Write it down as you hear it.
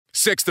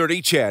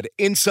630 CHED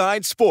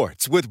Inside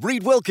Sports with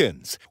Reed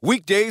Wilkins.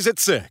 Weekdays at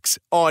 6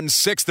 on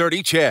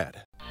 630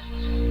 CHED.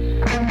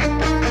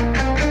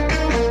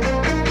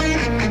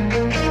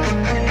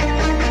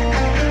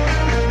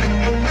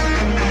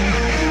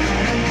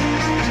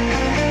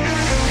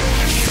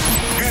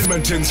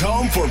 Edmonton's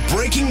home for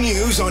breaking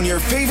news on your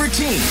favorite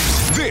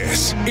teams.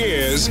 This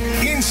is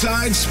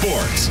Inside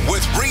Sports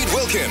with Reed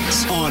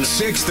Wilkins on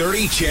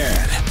 630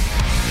 CHED.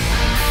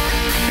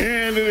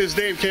 And it is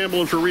Dave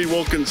Campbell in for Reed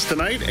Wilkins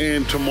tonight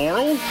and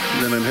tomorrow.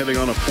 Then I'm heading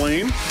on a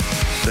plane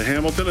to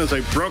Hamilton as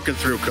I've broken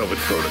through COVID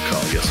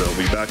protocol. Yes, I'll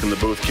be back in the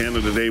booth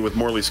Canada Day with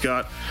Morley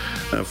Scott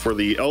for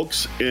the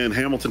Elks and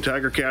Hamilton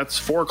Tiger Cats.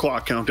 4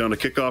 o'clock countdown to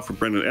kickoff for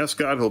Brendan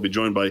Escott. He'll be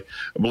joined by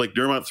Blake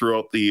Dermott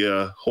throughout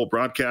the whole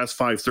broadcast.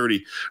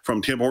 5:30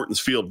 from Tim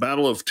Hortons Field.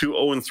 Battle of 2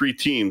 0-3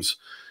 teams.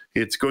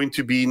 It's going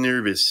to be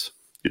nervous.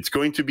 It's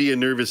going to be a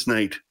nervous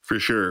night for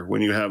sure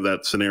when you have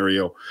that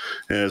scenario,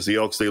 as the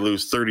Elks, they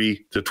lose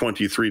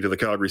 30-23 to the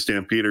Calgary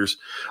Stampeders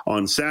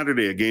on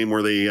Saturday, a game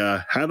where they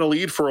had a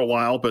lead for a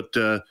while, but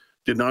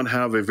did not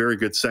have a very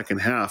good second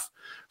half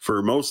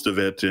for most of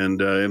it,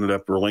 and ended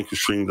up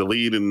relinquishing the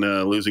lead and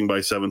losing by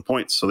 7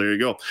 points. So there you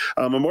go.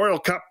 Memorial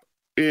Cup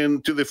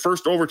into the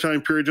first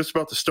overtime period, just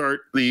about to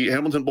start. The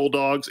Hamilton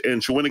Bulldogs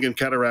and Shawinigan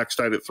Cataracts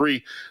tied at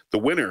 3. The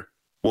winner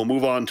will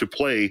move on to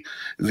play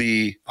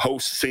the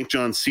host St.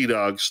 John Sea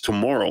Dogs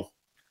tomorrow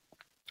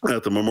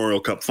at the Memorial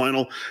Cup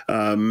final.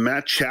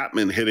 Matt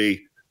Chapman hit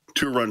a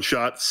 2-run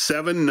shot,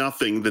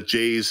 7-0, the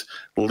Jays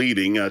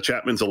leading.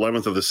 Chapman's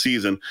 11th of the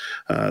season.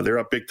 They're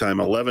up big time,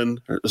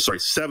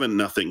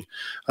 7-0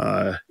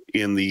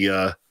 in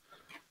the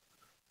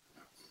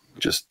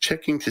just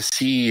checking to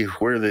see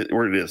where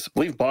it is. I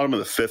believe bottom of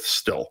the 5th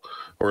still,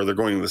 or they're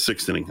going to the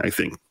 6th inning, I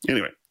think.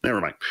 Anyway,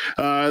 never mind.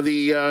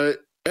 The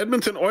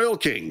Edmonton Oil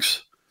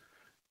Kings,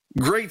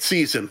 great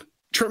season,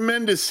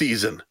 tremendous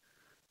season.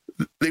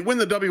 They win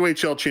the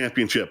WHL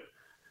championship,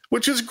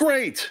 which is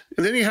great.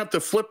 And then you have to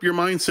flip your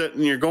mindset,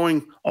 and you're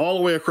going all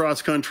the way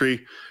across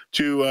country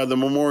to the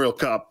Memorial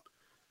Cup.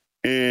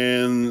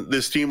 And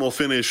this team will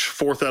finish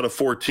 4th out of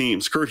 4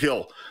 teams. Kurt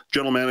Hill,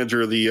 general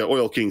manager of the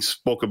Oil Kings,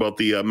 spoke about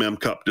the Mem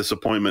Cup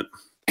disappointment.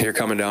 You're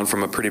coming down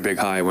from a pretty big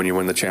high when you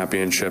win the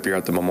championship. You're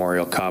at the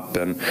Memorial Cup,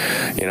 and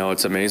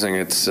it's amazing.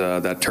 It's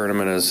that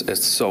tournament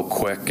is so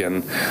quick,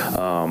 and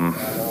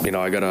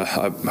I got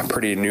a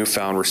pretty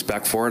newfound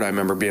respect for it. I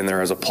remember being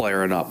there as a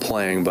player and not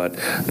playing, but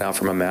now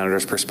from a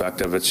manager's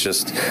perspective, it's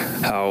just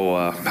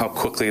how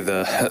quickly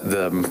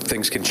the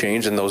things can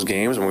change in those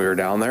games. When we were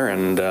down there,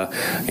 and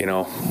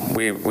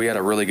we had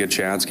a really good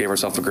chance, gave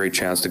ourselves a great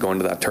chance to go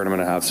into that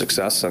tournament and have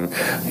success. And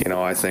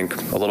I think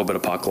a little bit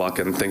of puck luck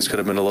and things could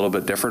have been a little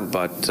bit different,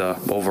 but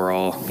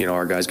overall,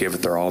 our guys gave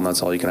it their all, and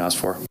that's all you can ask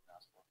for.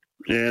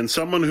 And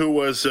someone who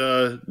was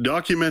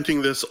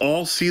documenting this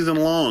all season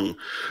long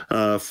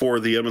for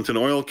the Edmonton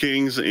Oil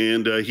Kings,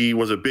 and he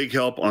was a big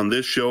help on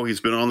this show. He's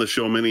been on the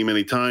show many,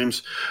 many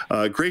times.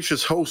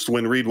 Gracious host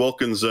when Reed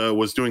Wilkins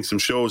was doing some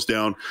shows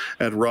down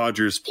at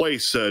Rogers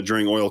Place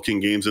during Oil King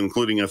games,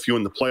 including a few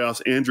in the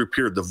playoffs. Andrew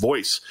Peard, the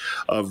voice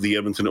of the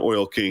Edmonton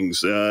Oil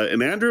Kings.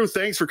 And Andrew,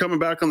 thanks for coming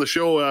back on the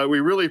show.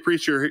 We really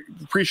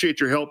appreciate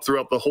your help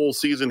throughout the whole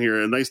season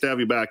here, and nice to have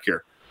you back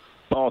here.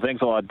 Oh,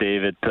 thanks a lot,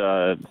 Dave. It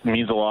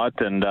means a lot,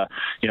 and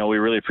we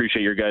really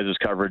appreciate your guys'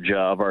 coverage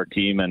of our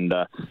team, and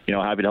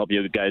happy to help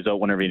you guys out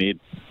whenever you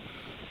need.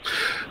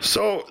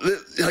 So,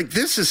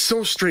 this is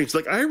so strange.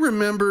 I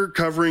remember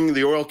covering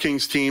the Oil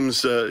Kings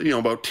teams,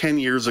 about 10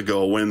 years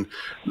ago when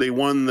they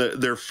won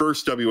their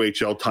first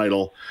WHL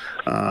title,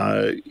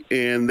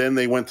 and then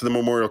they went to the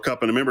Memorial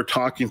Cup. And I remember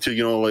talking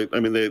to,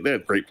 they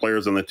had great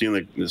players on the team,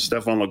 like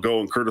Stefan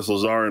Legault and Curtis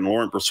Lazar and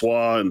Laurent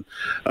Brossoit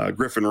and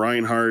Griffin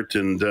Reinhart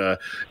and,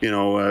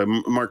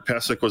 Mark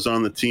Pesic was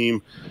on the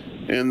team.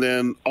 And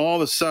then all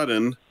of a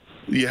sudden,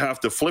 you have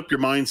to flip your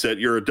mindset.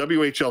 You're a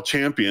WHL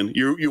champion.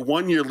 You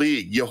won your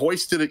league. You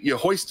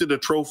hoisted a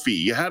trophy.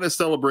 You had a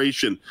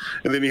celebration,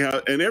 and then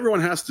and everyone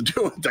has to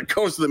do it that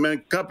goes to the Mem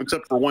Cup,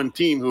 except for one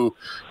team who,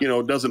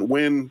 doesn't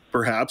win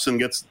perhaps and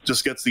gets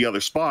the other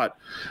spot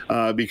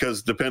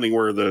because depending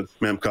where the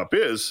Mem Cup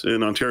is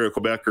in Ontario,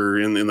 Quebec, or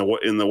in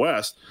the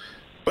West.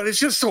 But it's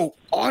just so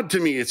odd to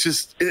me. It's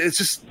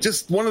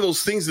just one of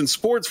those things in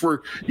sports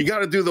where you got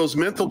to do those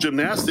mental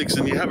gymnastics,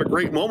 and you have a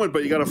great moment,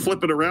 but you got to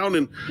flip it around,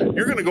 and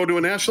you're going to go to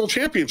a national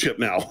championship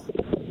now.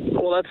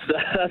 Well,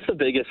 that's the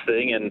biggest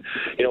thing, and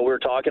we were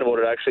talking about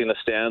it actually in the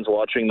stands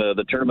watching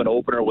the tournament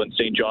opener when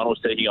St. John was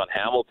taking on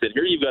Hamilton.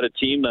 Here you've got a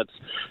team that's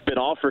been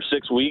off for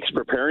 6 weeks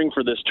preparing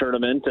for this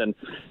tournament, and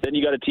then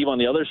you got a team on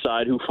the other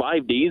side who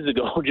 5 days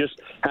ago just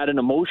had an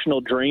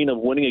emotional drain of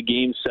winning a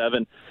Game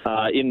 7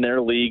 in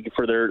their league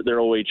for their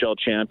OHL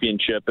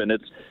championship, and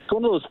it's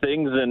one of those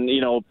things. And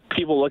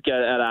people look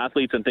at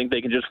athletes and think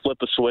they can just flip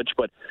a switch,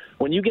 but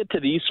when you get to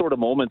these sort of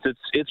moments,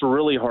 it's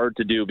really hard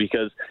to do,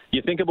 because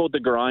you think about the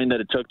grind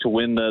that it took to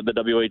win the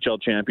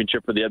WHL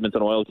championship for the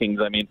Edmonton Oil Kings.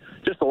 I mean,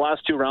 just the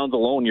last 2 rounds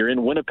alone, you're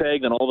in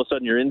Winnipeg, then all of a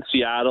sudden you're in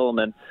Seattle, and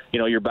then,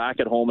 you're back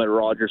at home at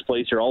Rogers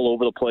Place. You're all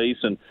over the place,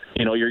 and,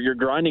 you're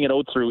grinding it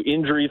out through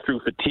injury, through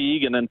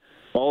fatigue, and then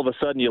all of a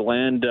sudden you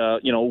land,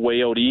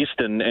 way out east,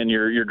 and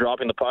you're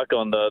dropping the puck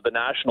on the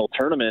national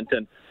tournament,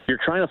 and you're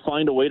trying to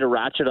find a way to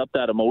ratchet up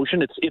that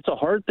emotion. It's a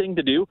hard thing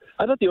to do.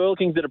 I thought the Oil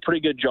Kings did a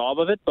pretty good job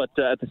of it, but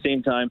at the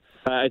same time,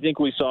 I think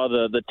we saw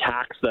the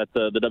tax that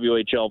the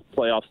WHL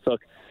playoffs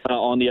took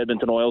on the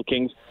Edmonton Oil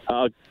Kings.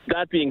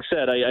 That being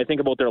said, I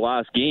think about their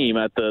last game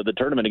at the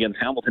tournament against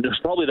Hamilton. It was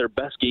probably their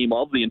best game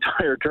of the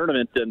entire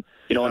tournament, and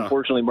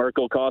unfortunately,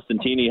 Marco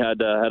Costantini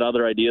had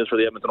other ideas for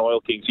the Edmonton Oil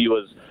Kings. He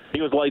was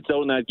lights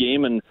out in that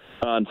game, and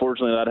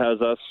unfortunately, that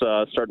has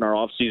us starting our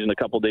off season a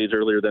couple days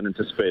earlier than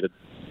anticipated.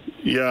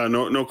 Yeah,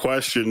 no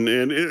question.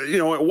 And,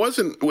 it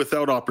wasn't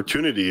without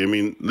opportunity. I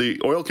mean, the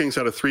Oil Kings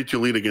had a 3-2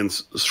 lead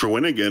against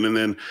Shawinigan, and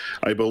then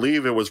I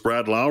believe it was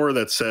Brad Lauer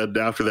that said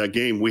after that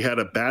game, we had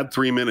a bad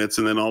 3 minutes,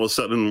 and then all of a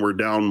sudden we're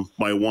down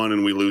by 1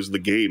 and we lose the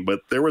game. But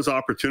there was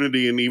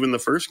opportunity in even the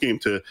first game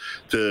to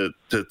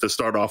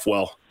start off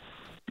well.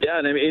 Yeah,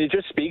 and I mean, it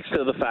just speaks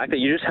to the fact that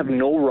you just have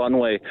no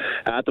runway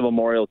at the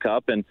Memorial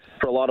Cup. And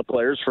for a lot of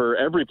players, for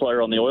every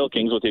player on the Oil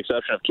Kings, with the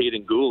exception of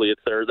Caden Gooley,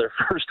 it's their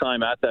first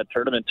time at that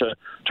tournament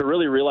to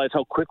really realize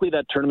how quickly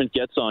that tournament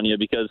gets on you.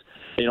 Because,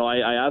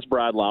 I asked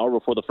Brad Lauer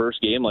before the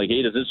first game, like,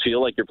 hey, does this feel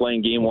like you're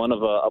playing game 1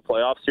 of a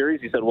playoff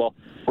series? He said, well,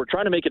 we're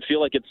trying to make it feel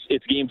like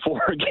it's game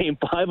 4 or game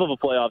 5 of a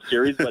playoff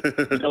series. But,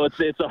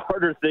 it's a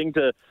harder thing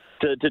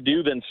to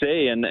do than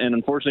say. And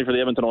unfortunately for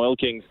the Edmonton Oil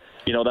Kings,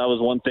 that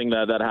was one thing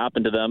that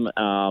happened to them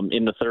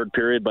in the third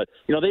period. But,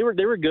 they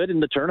were good in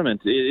the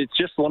tournament. It's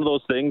just one of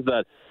those things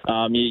that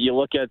you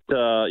look at,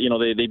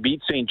 they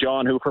beat St.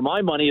 John, who for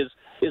my money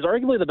is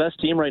arguably the best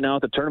team right now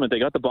at the tournament. They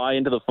got the bye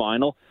into the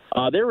final.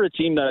 They were a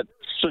team that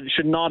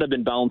should not have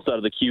been bounced out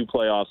of the Q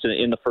playoffs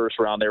in the first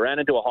round. They ran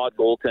into a hot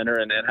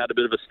goaltender and had a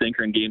bit of a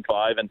stinker in Game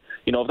 5. And,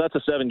 if that's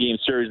a 7-game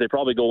series, they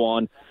probably go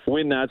on,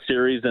 win that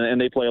series, and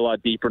they play a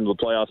lot deeper into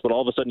the playoffs. But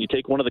all of a sudden, you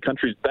take one of the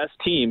country's best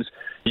teams,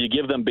 you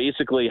give them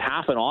basically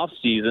half an off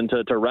season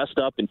to rest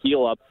up and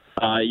heal up.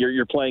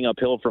 You're playing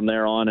uphill from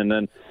there on. And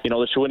then,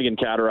 the Shawinigan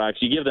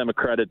Cataracts, you give them a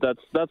credit. That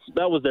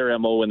was their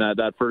MO in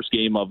that first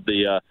game of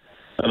the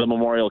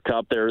Memorial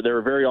Cup. They're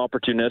very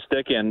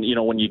opportunistic, and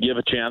when you give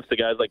a chance to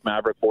guys like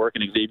Maverick Bourque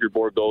and Xavier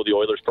Bourgault, the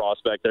Oilers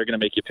prospect, they're going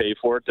to make you pay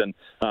for it. And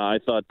I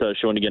thought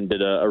Shawinigan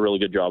did a really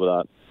good job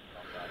of that.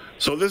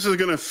 So this is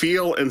going to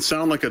feel and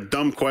sound like a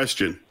dumb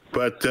question,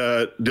 but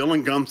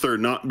Dylan Guenther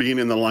not being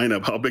in the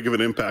lineup, how big of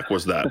an impact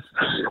was that?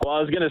 Well,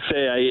 I was going to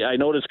say, I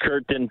noticed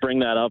Kurt didn't bring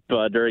that up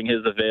during his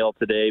avail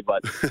today,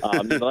 but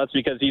that's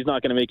because he's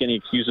not going to make any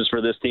excuses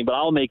for this team, but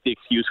I'll make the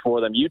excuse for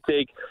them. You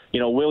take,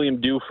 William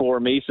Dufour,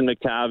 Mason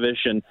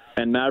McTavish,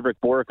 and Maverick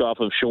Bourque off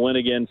of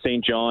Shawinigan,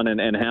 St. John,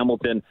 and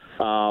Hamilton.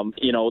 Those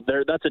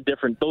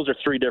are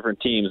 3 different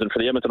teams, and for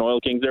the Edmonton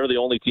Oil Kings, they're the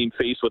only team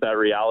faced with that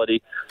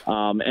reality.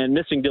 And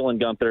missing Dylan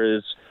Guenther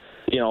is,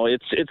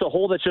 it's a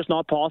hole that's just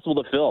not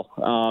possible to fill.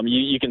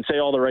 You can say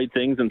all the right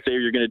things and say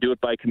you're going to do it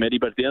by committee,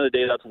 but at the end of the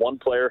day, that's one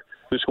player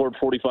who scored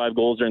 45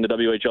 goals during the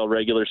WHL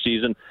regular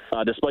season.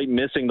 Despite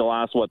missing the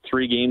last,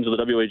 3 games of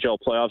the WHL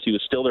playoffs, he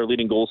was still their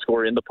leading goal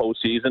scorer in the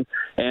postseason.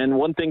 And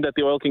one thing that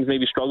the Oil Kings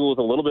maybe struggled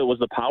with a little bit was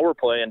the power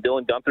play, and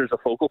Dylan Guenther's a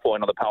focal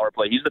point on the power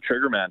play. He's the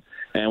trigger man.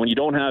 And when you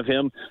don't have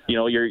him,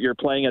 you're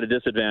playing at a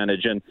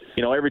disadvantage. And,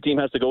 every team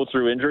has to go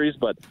through injuries,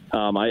 but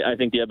I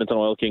think the Edmonton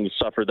Oil Kings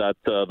suffered that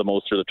the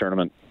most through the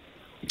tournament.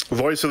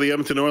 Voice of the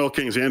Edmonton Oil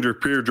Kings, Andrew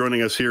Peer,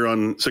 joining us here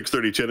on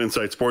 630 CHED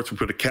Inside Sports. We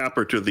put a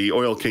capper to the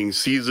Oil Kings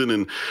season,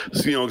 and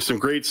some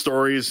great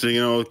stories.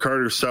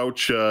 Carter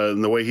Souch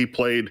and the way he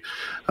played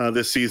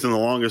this season, the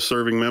longest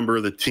serving member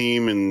of the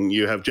team, and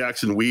you have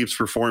Jackson Weave's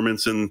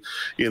performance in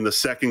the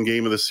second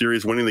game of the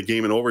series, winning the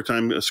game in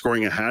overtime,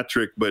 scoring a hat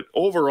trick. But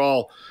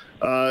overall,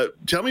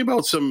 tell me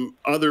about some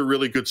other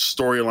really good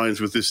storylines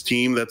with this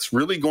team that's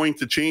really going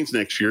to change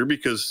next year,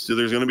 because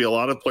there's going to be a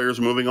lot of players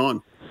moving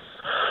on.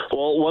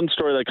 Well, one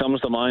story that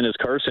comes to mind is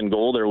Carson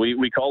Golder.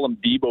 We call him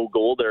Debo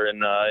Golder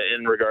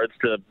in regards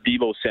to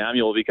Debo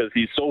Samuel, because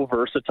he's so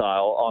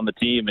versatile on the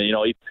team. And,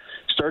 he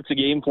starts the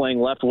game playing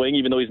left wing,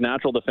 even though he's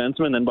natural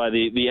defenseman. And by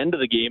the end of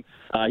the game,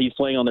 he's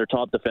playing on their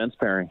top defense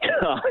pairing.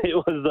 It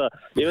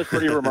was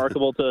pretty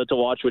remarkable to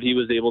watch what he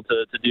was able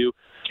to do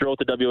throughout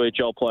the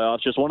WHL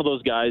playoffs. Just one of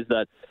those guys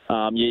that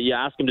you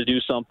ask him to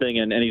do something,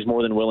 and he's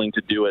more than willing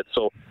to do it.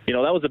 So,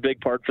 that was a big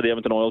part for the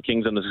Edmonton Oil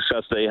Kings and the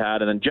success they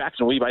had. And then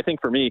Jackson Weave, I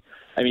think for me,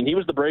 he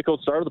was the breakout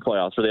star of the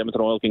playoffs for the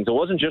Edmonton Oil Kings. It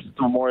wasn't just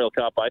the Memorial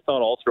Cup. I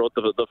thought all throughout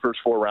the first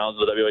 4 rounds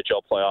of the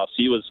WHL playoffs,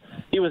 he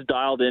was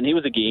dialed in. He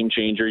was a game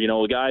changer.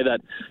 A guy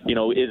that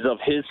is of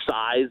his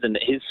size and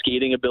his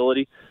skating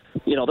ability.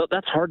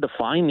 That's hard to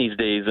find these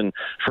days. And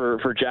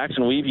for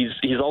Jackson Weave,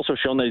 he's also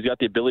shown that he's got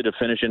the ability to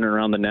finish in and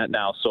around the net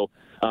now. So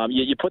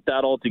you put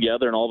that all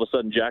together, and all of a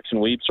sudden Jackson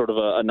Weave, sort of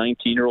a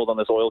 19-year-old on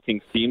this Oil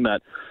Kings team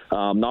that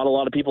not a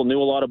lot of people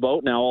knew a lot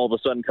about. Now all of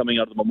a sudden, coming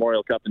out of the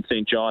Memorial Cup in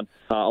St. John,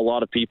 a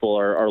lot of people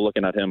are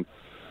looking at him.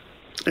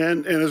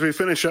 And as we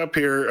finish up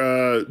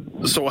here,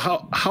 so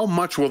how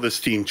much will this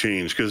team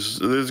change?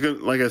 Because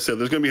like I said,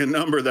 there's going to be a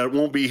number that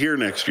won't be here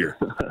next year.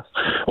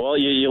 Well,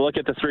 you look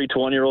at the 3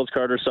 20-year-olds,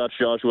 Carter Such,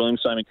 Josh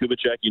Williams, Simon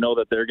Kubicek, you know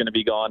that they're going to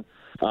be gone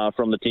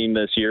from the team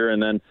this year.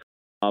 And then,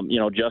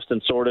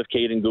 Justin Sordiff,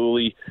 Caden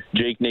Gooley,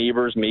 Jake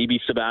Neighbors, maybe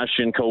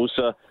Sebastian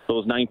Kosa,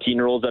 those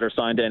 19-year-olds that are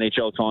signed to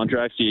NHL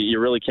contracts, you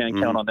really can't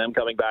count on them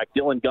coming back.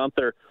 Dylan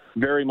Gunther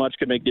very much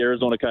could make the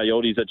Arizona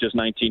Coyotes at just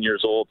 19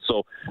 years old.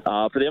 So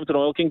for the Edmonton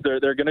Oil Kings,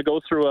 they're going to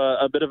go through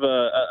a bit of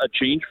a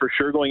change for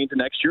sure going into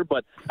next year.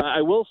 But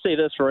I will say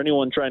this for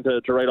anyone trying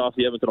to write off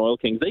the Edmonton Oil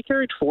Kings, they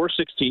carried 4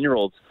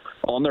 16-year-olds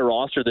on their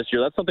roster this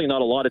year. That's something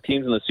not a lot of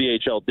teams in the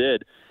CHL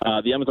did.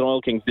 The Edmonton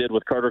Oil Kings did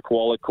with Carter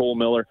Kowalik, Cole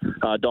Miller,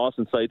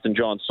 Dawson Seitz, and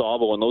John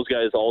Sabo, and those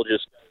guys all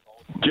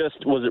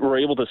just were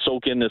able to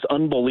soak in this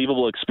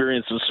unbelievable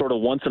experience, this sort of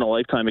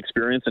once-in-a-lifetime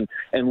experience,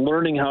 and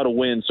learning how to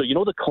win. So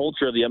the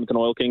culture of the Edmonton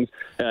Oil Kings,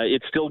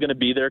 it's still going to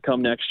be there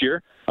come next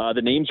year.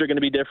 The names are going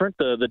to be different.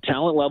 The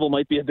talent level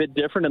might be a bit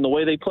different, and the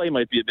way they play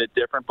might be a bit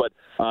different, but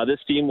this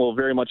team will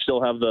very much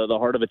still have the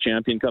heart of a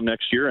champion come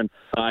next year, and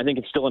I think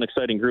it's still an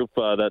exciting group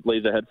that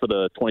lays ahead for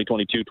the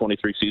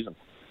 2022-23 season.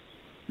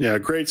 Yeah,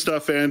 great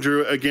stuff,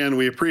 Andrew. Again,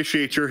 we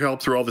appreciate your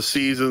help throughout the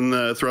season,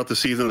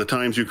 the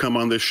times you come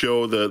on this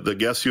show, the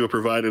guests you have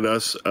provided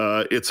us.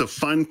 It's a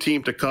fun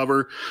team to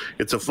cover.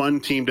 It's a fun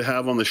team to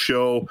have on the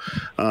show.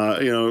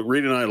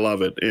 Reed and I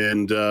love it,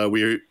 and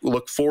we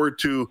look forward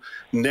to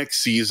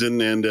next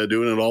season and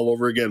doing it all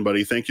over again,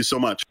 buddy. Thank you so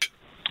much.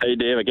 Hey,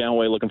 Dave, I can't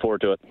wait. Looking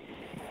forward to it.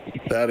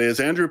 That is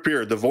Andrew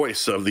Peard, the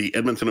voice of the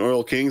Edmonton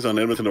Oil Kings on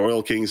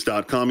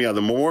EdmontonOilKings.com. Yeah,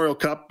 the Memorial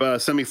Cup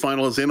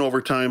semifinal is in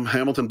overtime.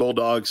 Hamilton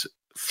Bulldogs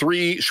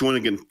 3,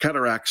 Shawinigan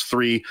Cataracts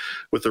 3,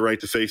 with the right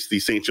to face the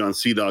St. John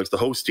Sea Dogs, the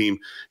host team,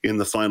 in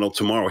the final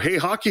tomorrow. Hey,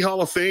 Hockey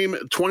Hall of Fame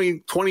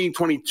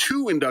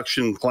 2022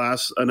 induction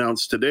class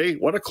announced today.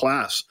 What a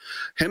class.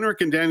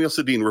 Henrik and Daniel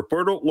Sedin,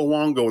 Roberto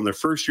Luongo in their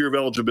first year of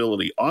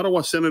eligibility.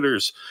 Ottawa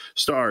Senators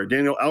star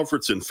Daniel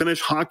Alfredsson,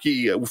 Finnish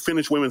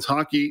women's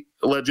hockey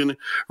legend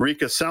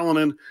Riikka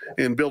Salonen,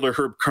 and builder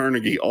Herb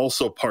Carnegie,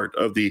 also part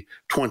of the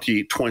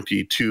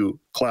 2022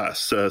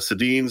 class.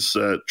 Sedin's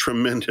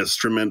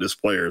tremendous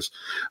players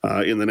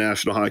in the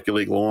National Hockey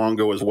League.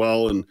 Luongo as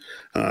well, and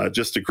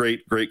just a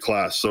great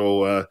class.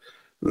 So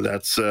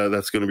that's going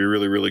to be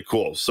really, really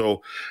cool.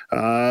 So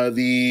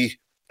the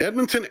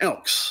Edmonton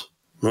Elks,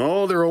 they're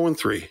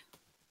 0-3.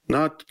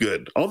 Not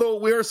good. Although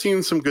we are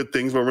seeing some good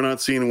things, but we're not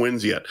seeing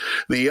wins yet.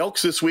 The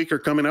Elks this week are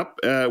coming up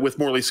with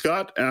Morley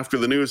Scott. After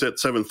the news at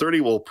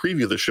 7:30, we'll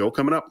preview the show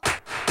coming up.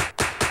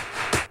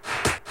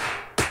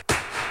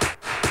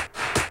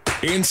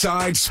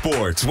 Inside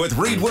Sports with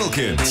Reed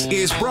Wilkins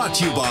is brought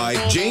to you by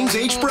James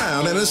H.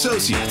 Brown and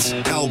Associates,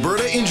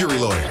 Alberta Injury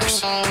Lawyers,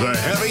 the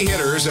heavy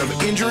hitters of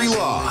injury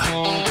law.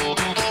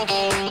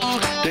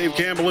 Dave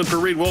Campbell in for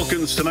Reed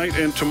Wilkins tonight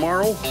and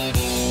tomorrow.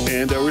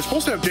 And we're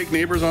supposed to have Jake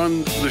Neighbors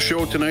on the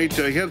show tonight.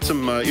 He had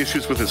some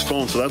issues with his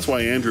phone, so that's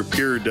why Andrew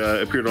appeared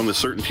on the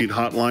CertainTeed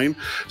hotline.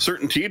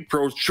 CertainTeed,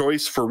 Pro's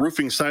choice for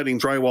roofing, siding,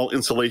 drywall,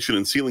 insulation,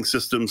 and ceiling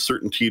systems.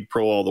 CertainTeed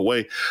Pro all the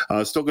way.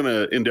 Still going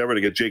to endeavor to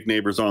get Jake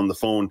Neighbors on the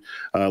phone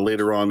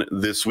later on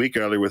this week,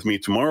 either with me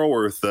tomorrow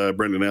or with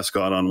Brendan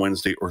Escott on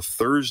Wednesday or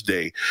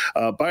Thursday.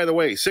 By the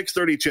way,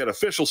 6:30 CHED,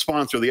 official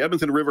sponsor of the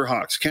Edmonton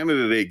Riverhawks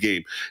Canada Day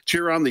game.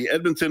 Cheer on the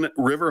Edmonton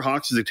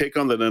Riverhawks as they take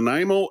on the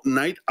Nanaimo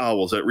Night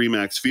Owls at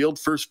Remax Field.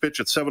 First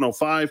pitch at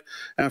 7:05.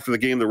 After the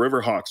game, the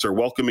Riverhawks are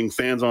welcoming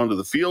fans onto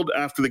the field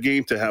after the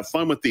game to have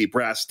fun with the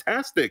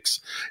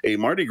Brass-tastics, a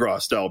Mardi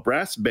Gras-style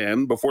brass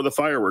band before the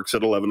fireworks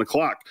at 11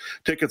 o'clock.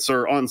 Tickets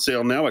are on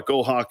sale now at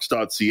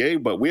GoHawks.ca,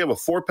 but we have a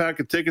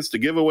 4-pack of tickets to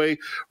give away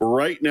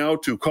right now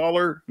to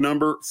caller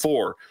number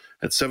 4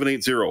 at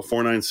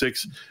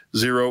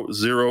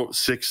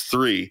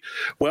 780-496-0063.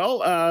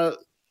 Well,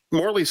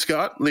 Morley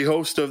Scott, the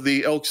host of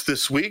the Elks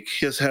This Week,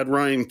 has had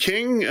Ryan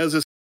King as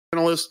his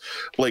analyst,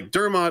 Blake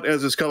Dermott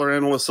as his color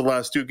analyst the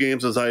last 2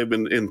 games as I have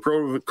been in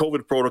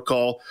COVID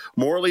protocol.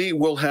 Morley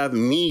will have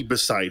me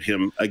beside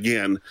him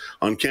again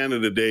on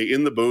Canada Day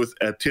in the booth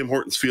at Tim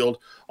Hortons Field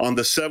on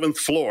the 7th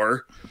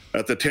floor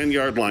at the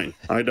 10-yard line.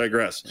 I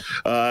digress.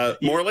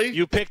 Morley,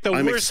 you picked the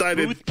worst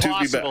booth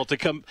possible to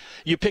come.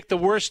 You picked the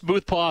worst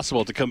booth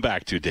possible to come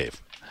back to,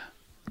 Dave.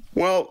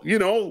 Well,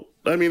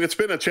 it's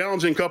been a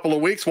challenging couple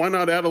of weeks. Why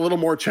not add a little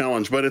more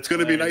challenge? But it's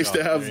going to be nice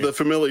to have the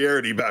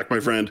familiarity back, my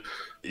friend.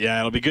 Yeah,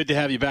 it'll be good to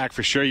have you back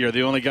for sure. You're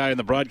the only guy in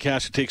the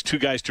broadcast who takes 2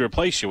 guys to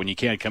replace you when you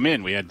can't come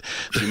in. We had,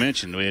 as you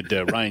mentioned,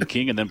 Ryan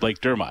King and then Blake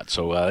Dermott.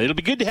 So it'll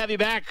be good to have you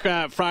back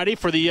Friday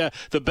for the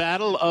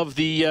battle of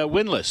the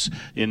winless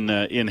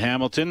in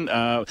Hamilton.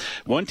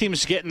 One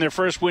team's getting their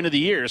first win of the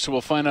year, so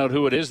we'll find out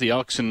who it is. The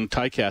Elks and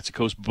Ticats, of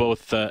course,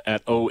 both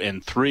at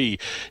 0-3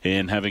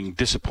 and having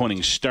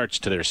disappointing starts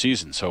to their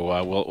season.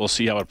 So we'll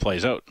see how it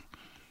plays out.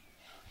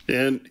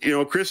 And,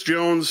 Chris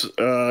Jones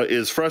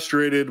is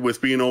frustrated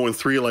with being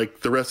 0-3 like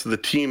the rest of the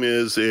team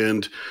is.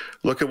 And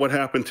look at what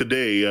happened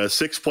today.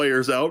 6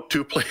 players out,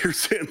 2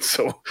 players in.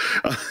 So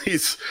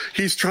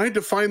he's trying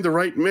to find the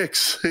right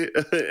mix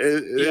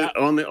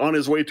on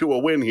his way to a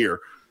win here.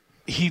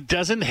 He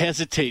doesn't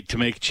hesitate to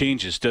make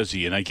changes, does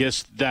he? And I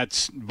guess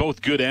that's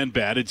both good and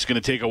bad. It's going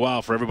to take a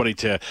while for everybody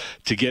to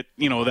get,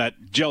 that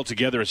gel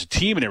together as a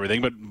team and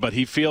everything, but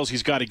he feels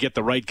he's got to get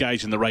the right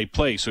guys in the right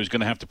place, so he's going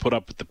to have to put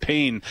up with the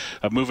pain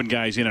of moving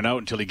guys in and out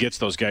until he gets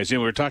those guys in.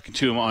 We were talking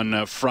to him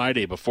on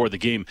Friday before the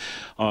game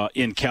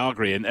in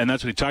Calgary, and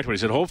that's what he talked about. He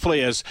said,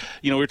 hopefully, as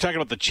we were talking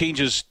about the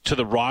changes to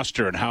the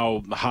roster and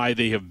how high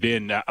they have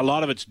been. A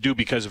lot of it's due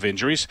because of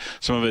injuries.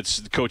 Some of it's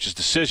the coach's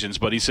decisions,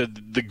 but he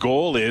said the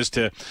goal is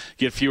to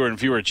get fewer and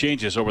fewer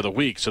changes over the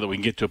week so that we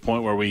can get to a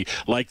point where we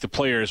like the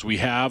players we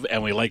have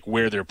and we like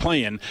where they're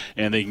playing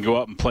and they can go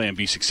out and play and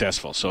be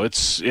successful. So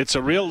it's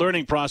a real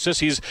learning process.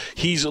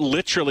 He's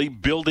literally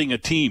building a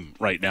team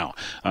right now.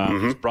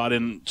 He's brought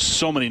in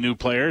so many new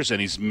players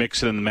and he's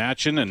mixing and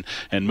matching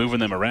and moving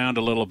them around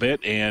a little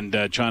bit and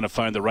trying to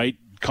find the right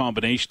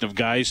combination of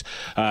guys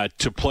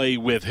to play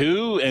with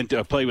who and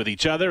to play with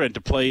each other and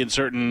to play in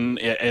certain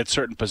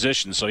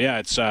positions. So yeah,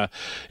 it's a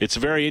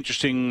very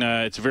interesting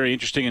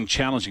and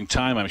challenging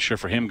time, I'm sure,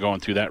 for him going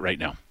through that right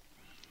now.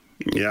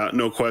 Yeah,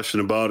 no question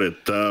about it.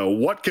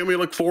 What can we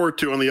look forward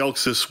to on the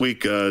Elks this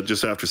week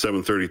just after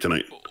 7:30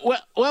 tonight? Well,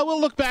 we'll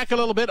look back a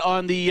little bit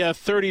on the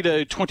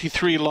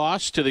 30-23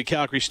 loss to the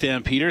Calgary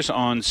Stampeders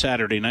on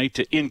Saturday night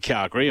in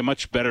Calgary. A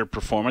much better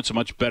performance, a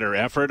much better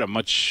effort, a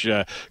much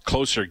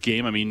closer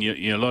game. I mean,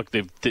 you look,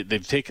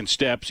 they've taken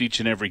steps each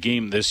and every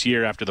game this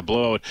year after the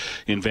blowout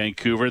in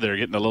Vancouver. They're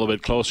getting a little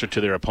bit closer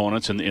to their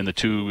opponents in the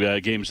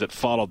 2 games that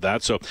followed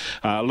that. So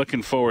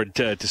looking forward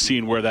to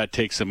seeing where that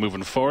takes them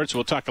moving forward. So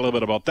we'll talk a little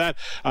bit about that.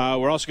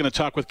 We're also going to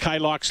talk with Kai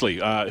Loxley,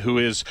 who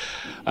is,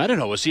 I don't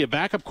know, is he a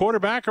backup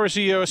quarterback or is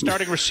he a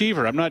starting receiver?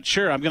 I'm not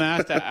sure. I'm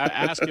going to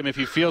ask him if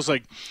he feels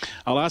like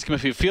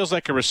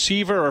a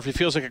receiver or if he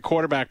feels like a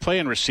quarterback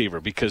playing receiver,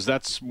 because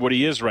that's what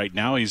he is right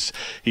now. He's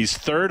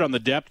third on the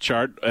depth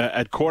chart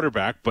at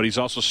quarterback, but he's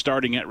also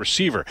starting at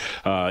receiver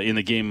in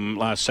the game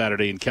last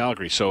Saturday in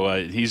Calgary.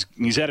 So he's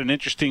had an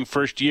interesting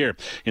first year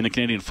in the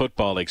Canadian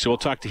Football League. So we'll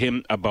talk to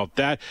him about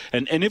that.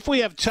 And if we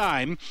have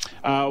time,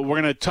 we're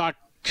going to talk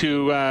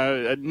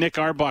to Nick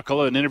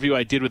Arbuckle, an interview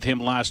I did with him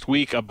last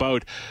week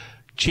about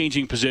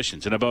changing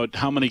positions and about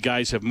how many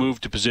guys have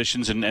moved to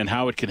positions and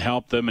how it can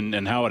help them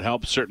and how it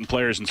helps certain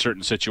players in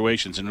certain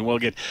situations. And we'll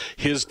get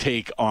his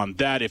take on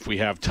that if we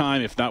have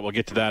time. If not, we'll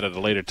get to that at a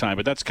later time.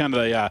 But that's kind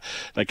of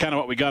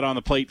what we got on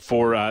the plate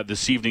for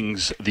this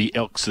evening's The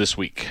Elks this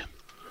week.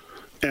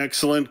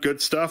 Excellent. Good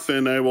stuff.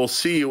 And I will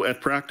see you at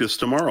practice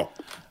tomorrow.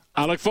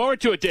 I look forward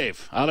to it,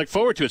 Dave. I look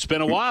forward to it. It's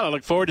been a while. I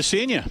look forward to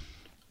seeing you.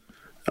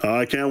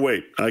 I can't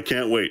wait.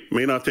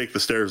 May not take the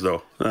stairs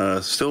though.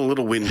 Still a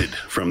little winded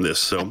from this.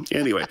 So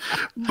anyway,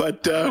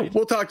 but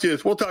we'll talk to you.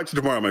 We'll talk to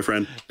you tomorrow, my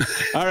friend.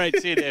 All right.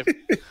 See you, Dave.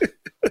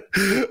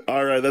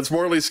 All right. That's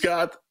Morley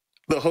Scott,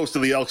 the host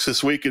of the Elks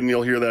this week, and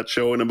you'll hear that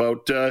show in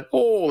about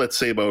let's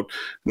say about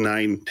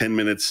 9-10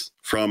 minutes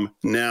from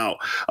now.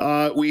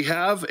 We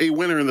have a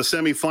winner in the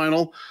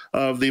semifinal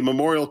of the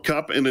Memorial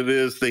Cup, and it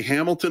is the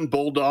Hamilton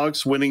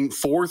Bulldogs winning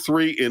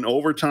 4-3 in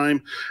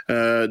overtime.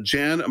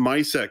 Jan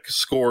Mysek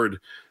scored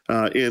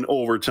in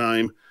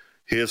overtime,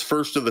 his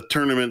first of the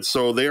tournament,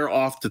 so they're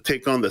off to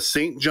take on the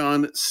St.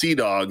 John Sea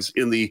Dogs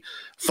in the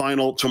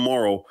final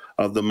tomorrow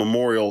of the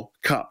Memorial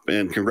Cup.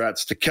 And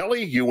congrats to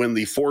Kelly. You win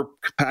the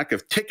 4-pack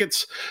of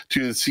tickets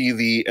to see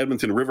the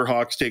Edmonton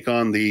Riverhawks take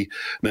on the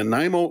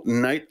Nanaimo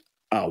Night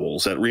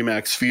Owls at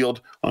Remax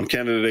Field on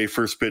Canada Day,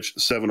 first pitch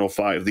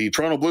 7:05. The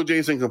Toronto Blue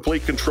Jays in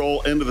complete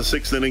control, end of the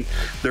 6th inning.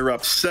 They're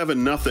up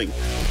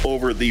 7-0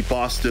 over the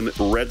Boston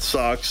Red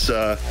Sox.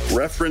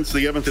 Reference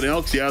the Edmonton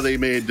Elks. Yeah, they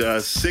made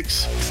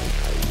 6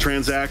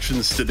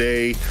 transactions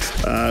today.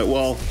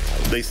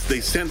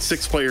 They sent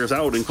 6 players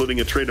out, including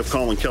a trade of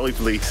Colin Kelly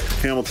to the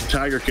Hamilton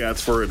Tiger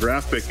Cats for a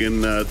draft pick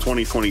in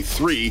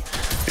 2023,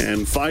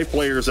 and 5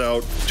 players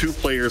out, 2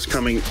 players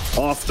coming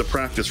off the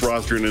practice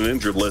roster in an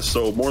injured list.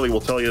 So Morley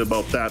will tell you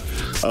about that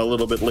a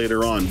little bit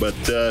later on. But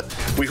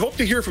we hope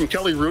to hear from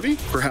Kelly Hrudey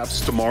perhaps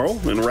tomorrow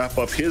and wrap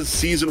up his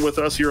season with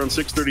us here on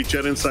 6:30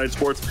 CHED Inside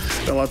Sports,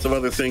 and lots of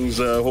other things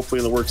hopefully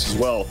in the works as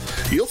well.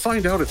 You'll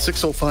find out at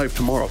 6:05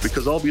 tomorrow,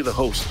 because I'll be the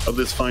host of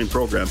this fine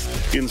program,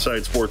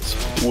 Inside Sports,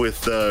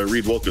 with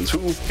Reed Wilkins,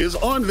 who is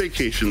on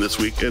vacation this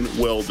week and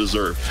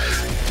well-deserved.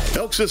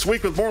 Elks This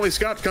Week with Morley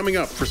Scott coming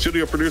up. For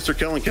studio producer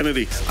Kellen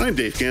Kennedy, I'm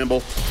Dave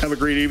Campbell. Have a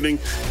great evening.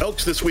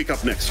 Elks This Week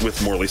up next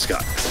with Morley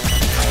Scott.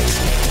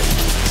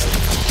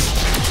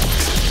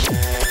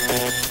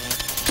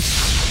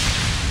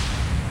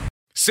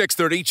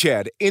 .630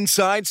 CHED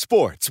Inside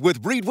Sports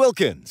with Reed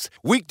Wilkins.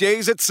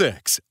 Weekdays at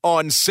 6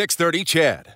 on 630 CHED.